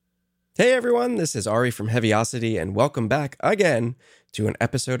Hey everyone, this is Ari from Heaviosity, and welcome back again to an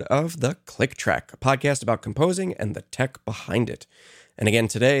episode of The Click Track, a podcast about composing and the tech behind it. And again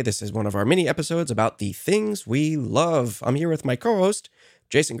today, this is one of our mini episodes about the things we love. I'm here with my co-host,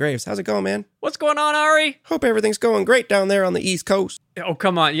 Jason Graves. How's it going, man? What's going on, Ari? Hope everything's going great down there on the East Coast. Oh,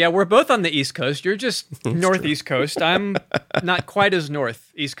 come on. Yeah, we're both on the East Coast. You're just Northeast Coast. I'm not quite as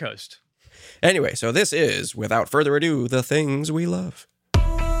East Coast. Anyway, so this is, without further ado, the things we love.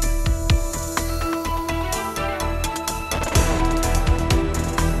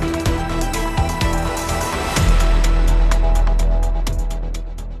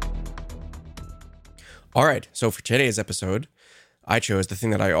 All right, so for today's episode, I chose the thing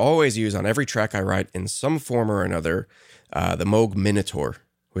that I always use on every track I write in some form or another, the Moog Minotaur,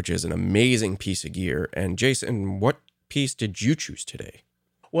 which is an amazing piece of gear. And Jason, what piece did you choose today?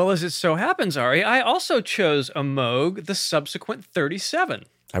 Well, as it so happens, Ari, I also chose a Moog, the subsequent 37.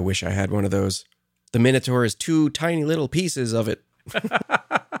 I wish I had one of those. The Minotaur is two tiny little pieces of it.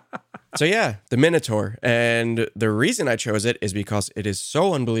 So yeah, the Minotaur. And the reason I chose it is because it is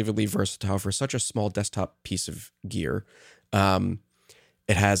so unbelievably versatile for such a small desktop piece of gear.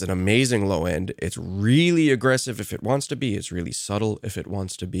 It has an amazing low end. It's really aggressive if it wants to be. It's really subtle if it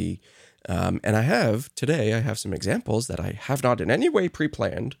wants to be. And today I have some examples that I have not in any way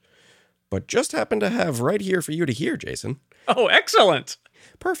pre-planned, but just happen to have right here for you to hear, Jason. Oh, excellent.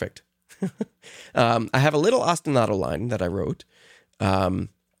 Perfect. I have a little ostinato line that I wrote.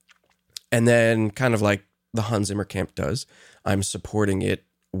 And then, kind of like the Hans Zimmer Camp does, I'm supporting it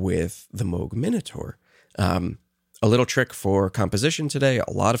with the Moog Minotaur. A little trick for composition today. A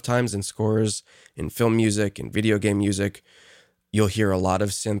lot of times in scores, in film music, in video game music, you'll hear a lot of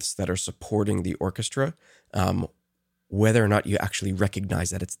synths that are supporting the orchestra, whether or not you actually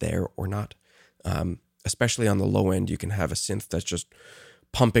recognize that it's there or not. Especially on the low end, you can have a synth that's just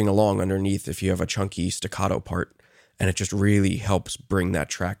pumping along underneath if you have a chunky staccato part. And it just really helps bring that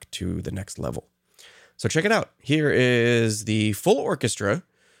track to the next level. So check it out. Here is the full orchestra.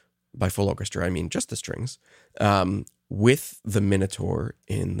 By full orchestra, I mean just the strings, with the Minotaur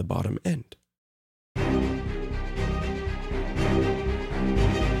in the bottom end.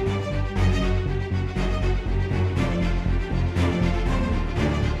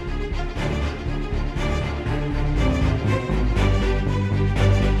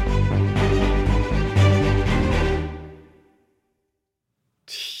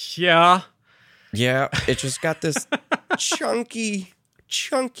 Yeah. Yeah, it just got this chunky.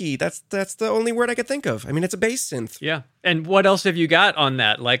 That's the only word I could think of. I mean, it's a bass synth. Yeah. And what else have you got on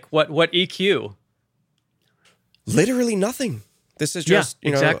that? Like what EQ? Literally nothing. This is just,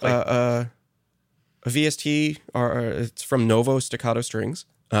 exactly. A VST, or it's from Novo staccato strings.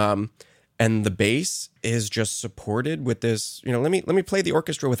 And the bass is just supported with this, let me play the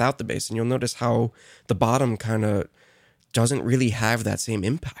orchestra without the bass, and you'll notice how the bottom kind of doesn't really have that same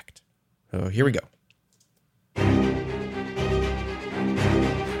impact. So here we go.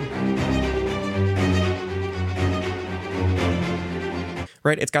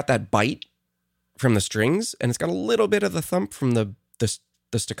 Right, it's got that bite from the strings, and it's got a little bit of the thump from the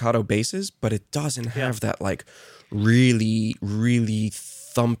staccato basses, but it doesn't have that like really, really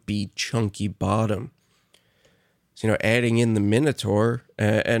thumpy, chunky bottom. So, adding in the Minotaur,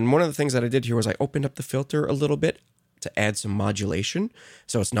 and one of the things that I did here was I opened up the filter a little bit to add some modulation,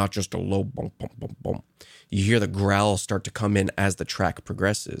 so it's not just a low bump, bump, bump, bump. You hear the growl start to come in as the track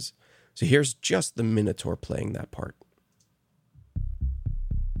progresses. So here's just the Minotaur playing that part.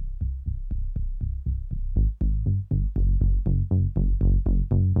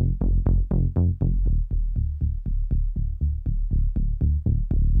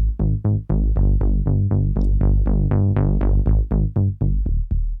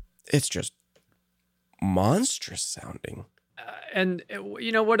 It's just monstrous sounding. And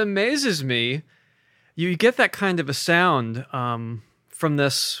what amazes me, you get that kind of a sound from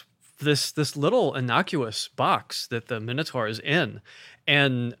this little innocuous box that the Minotaur is in.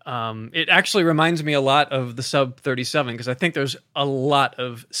 And it actually reminds me a lot of the Sub 37, because I think there's a lot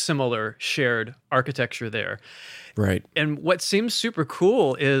of similar shared architecture there. Right. And what seems super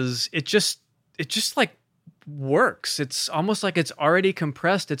cool is it just like works. It's almost like it's already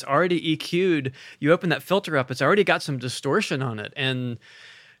compressed. It's already EQ'd. You open that filter up, it's already got some distortion on it. And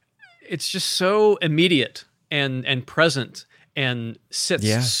it's just so immediate and present and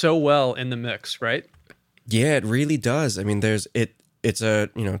sits so well in the mix, right? Yeah, it really does. I mean, it's a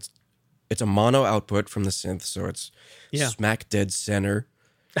mono output from the synth, so it's smack dead center.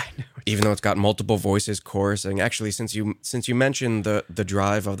 I know. Even though it's got multiple voices chorusing. Actually, since you mentioned the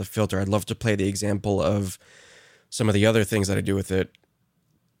drive of the filter, I'd love to play the example of some of the other things that I do with it.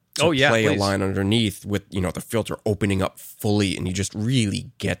 to Oh, yeah, play a please. line underneath with, the filter opening up fully, and you just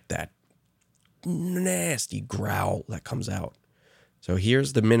really get that nasty growl that comes out. So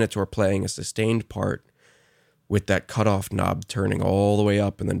here's the Minotaur playing a sustained part with that cutoff knob turning all the way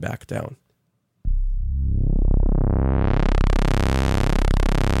up and then back down.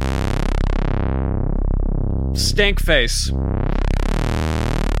 Stank face.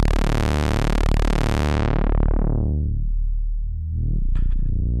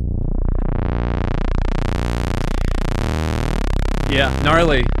 Yeah,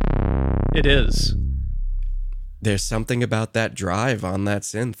 gnarly. It is. There's something about that drive on that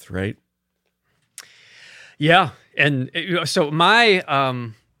synth, right? Yeah, and so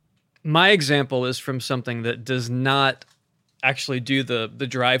my example is from something that does not actually do the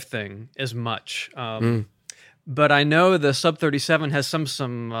drive thing as much. But I know the Sub 37 has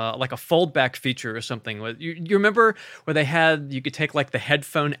some like a foldback feature or something. You remember where you could take like the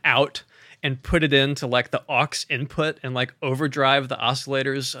headphone out and put it into like the aux input and like overdrive the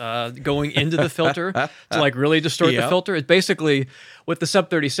oscillators going into the filter to like really distort the filter. It's basically with the Sub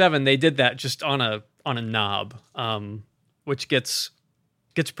 37 they did that just on a knob, which gets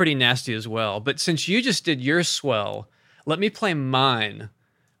pretty nasty as well. But since you just did your swell, let me play mine.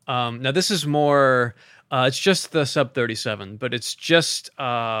 Now this is more. It's just the Sub 37, but it's just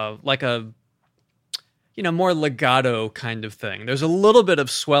like a more legato kind of thing. There's a little bit of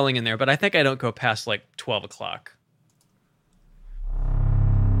swelling in there, but I think I don't go past like 12 o'clock.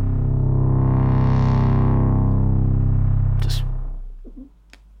 Just.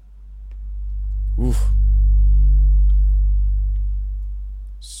 Oof.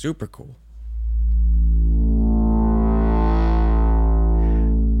 Super cool.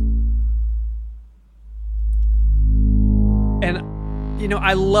 And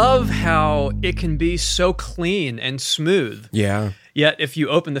I love how it can be so clean and smooth. Yeah. Yet if you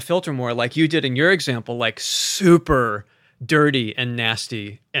open the filter more, like you did in your example, like super dirty and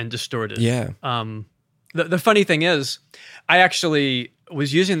nasty and distorted. Yeah. The funny thing is, I actually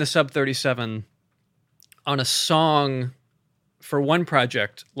was using the Sub 37 on a song for one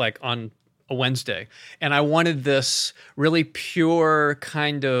project, like on a Wednesday, and I wanted this really pure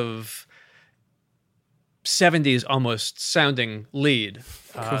kind of 70s almost sounding lead.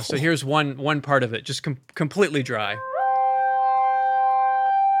 Cool. So here's one part of it, just completely dry.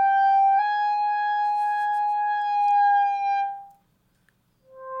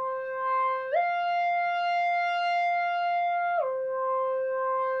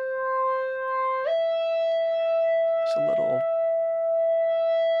 It's a little.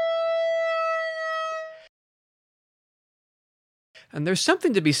 And there's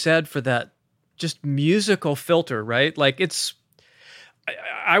something to be said for that just musical filter, right? Like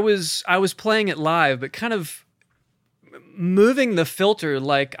I was playing it live, but kind of moving the filter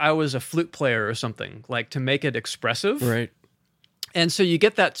like I was a flute player or something, like to make it expressive. Right. And so you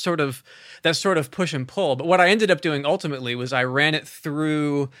get that sort of push and pull. But what I ended up doing ultimately was I ran it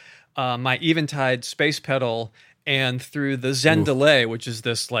through my Eventide space pedal and through the Zen delay, which is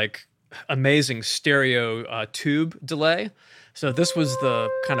this like amazing stereo tube delay. So this was the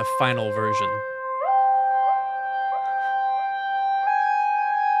kind of final version.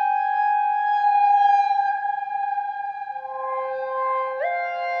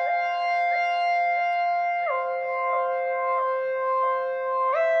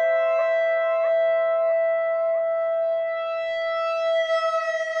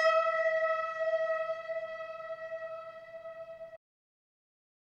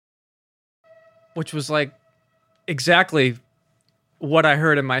 Which was like exactly what I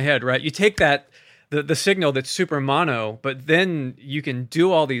heard in my head, right? You take that, the signal that's super mono, but then you can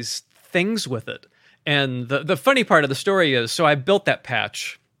do all these things with it. And the funny part of the story is, so I built that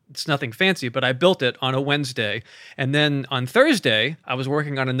patch. It's nothing fancy, but I built it on a Wednesday. And then on Thursday, I was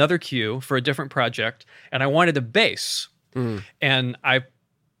working on another cue for a different project, and I wanted a bass. And I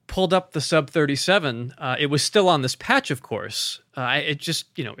pulled up the Sub 37. It was still on this patch, of course. It just,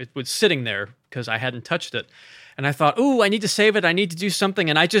 it was sitting there because I hadn't touched it. And I thought, I need to save it. I need to do something.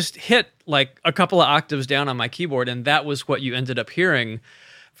 And I just hit like a couple of octaves down on my keyboard. And that was what you ended up hearing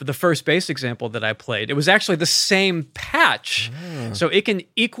for the first bass example that I played. It was actually the same patch. So it can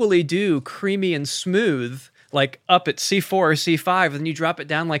equally do creamy and smooth, like up at C4 or C5. And then you drop it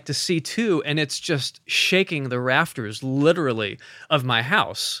down like to C2. And it's just shaking the rafters, literally, of my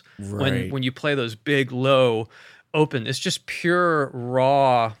house. Right. When you play those big, low, open. It's just pure,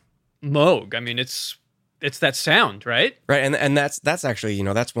 raw Moog. I mean, it's that sound, right? Right, and that's actually,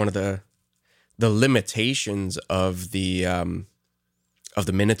 that's one of the limitations of the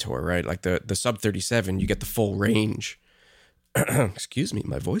Minotaur, right? Like the Sub 37, you get the full range Excuse me,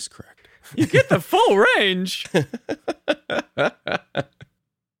 my voice cracked. You get the full range.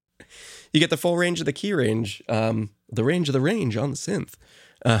 You get the full range of the key range, the range of the range on the synth.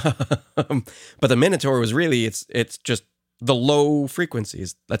 But the Minotaur was really, it's just the low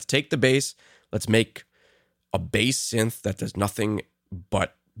frequencies. Let's take the bass. Let's make a bass synth that does nothing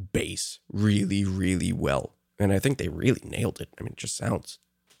but bass really, really well. And I think they really nailed it. I mean, it just sounds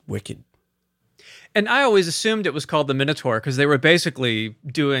wicked. And I always assumed it was called the Minotaur because they were basically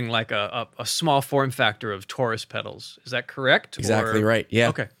doing like a small form factor of Taurus pedals. Is that correct? Exactly right. Yeah.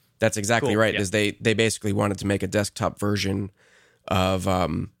 Okay. That's exactly Cool. right. Yeah. Is they basically wanted to make a desktop version of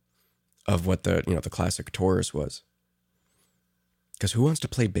what the classic Taurus was. Because who wants to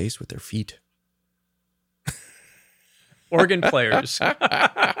play bass with their feet? Organ players.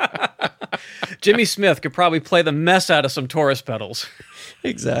 Jimmy Smith could probably play the mess out of some Taurus pedals.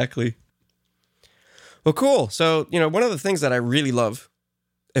 Exactly. Well, cool. So, one of the things that I really love,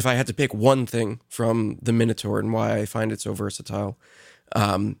 if I had to pick one thing from the Minotaur and why I find it so versatile,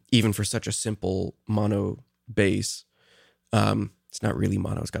 even for such a simple mono bass, it's not really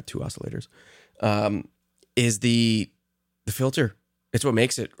mono, it's got two oscillators, is the filter. It's what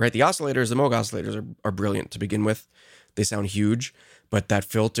makes it, right? The oscillators, the Moog oscillators are brilliant to begin with. They sound huge, but that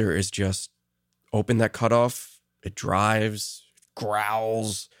filter is just open that cutoff. It drives,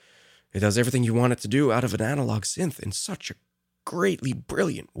 growls. It does everything you want it to do out of an analog synth in such a greatly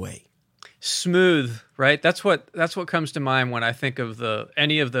brilliant way. Smooth, right? That's what comes to mind when I think of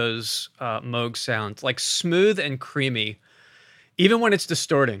any of those Moog sounds, like smooth and creamy. Even when it's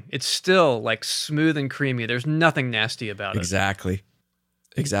distorting, it's still like smooth and creamy. There's nothing nasty about it.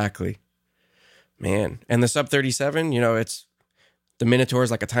 Exactly. Man, and the Sub 37, it's the Minotaur is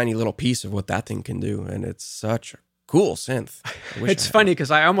like a tiny little piece of what that thing can do, and it's such a cool synth. It's funny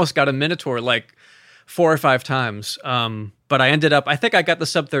because I almost got a Minotaur like 4 or 5 times, but I think I got the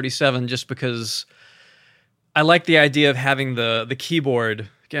Sub 37 just because I like the idea of having the keyboard,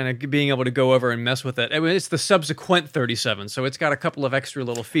 again, being able to go over and mess with it. I mean, it's the subsequent 37, so it's got a couple of extra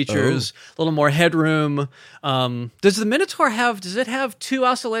little features, a little more headroom. Does the Minotaur have 2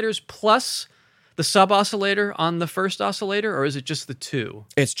 oscillators plus the sub oscillator on the first oscillator, or is it just the 2?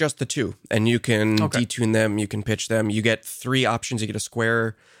 It's just the 2, and you can detune them, you can pitch them. You get 3 options. You get a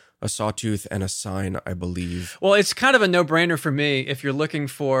square, a sawtooth, and a sine, I believe. Well, it's kind of a no-brainer for me if you're looking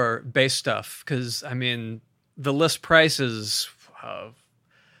for bass stuff, because, I mean, the list price is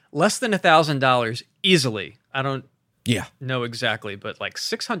less than $1,000 easily. I don't know exactly, but like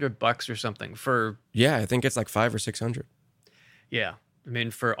 $600 or something for... Yeah, I think it's like $500 or $600. Yeah. I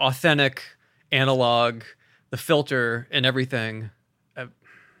mean, for authentic analog, the filter and everything.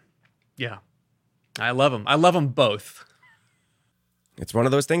 Yeah. I love them. I love them both. It's one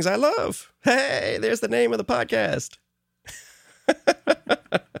of those things I love. Hey, there's the name of the podcast.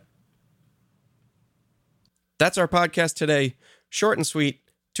 That's our podcast today. Short and sweet,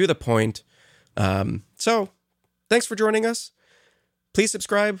 to the point. So, thanks for joining us. Please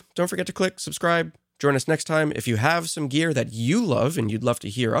subscribe. Don't forget to click subscribe. Join us next time. If you have some gear that you love and you'd love to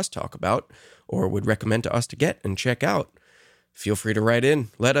hear us talk about or would recommend to us to get and check out, feel free to write in.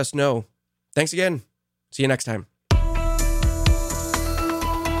 Let us know. Thanks again. See you next time.